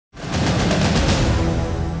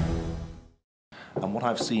And what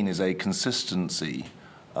I've seen is a consistency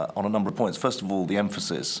on a number of points. First of all, the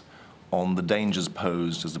emphasis on the dangers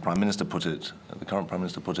posed, as the Prime Minister put it, the current Prime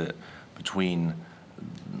Minister put it, between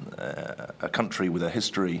a country with a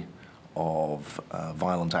history of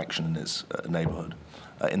violent action in its neighborhood,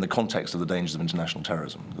 in the context of the dangers of international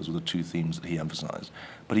terrorism. Those were the two themes that he emphasized.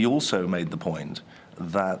 But he also made the point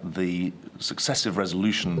that the successive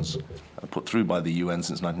resolutions put through by the UN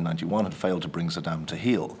since 1991 had failed to bring Saddam to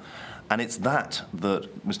heel. And it's that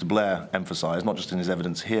Mr. Blair emphasized, not just in his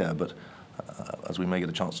evidence here, but as we may get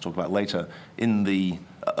a chance to talk about later, in the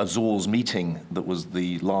Azores meeting that was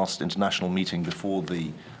the last international meeting before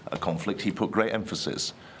the conflict, he put great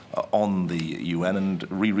emphasis on the UN,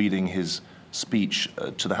 and rereading his speech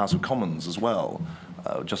to the House of Commons as well,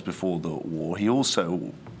 just before the war, he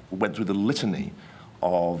also went through the litany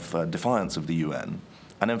of defiance of the UN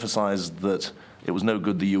and emphasized that it was no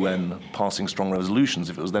good the UN passing strong resolutions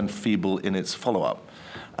if it was then feeble in its follow-up.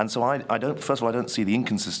 And so first of all, I don't see the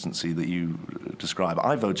inconsistency that you describe.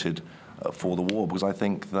 I voted for the war because I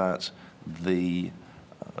think that the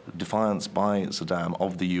defiance by Saddam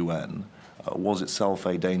of the UN was itself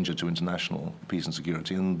a danger to international peace and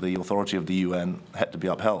security, and the authority of the UN had to be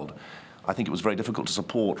upheld. I think it was very difficult to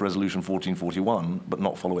support Resolution 1441, but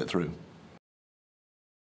not follow it through.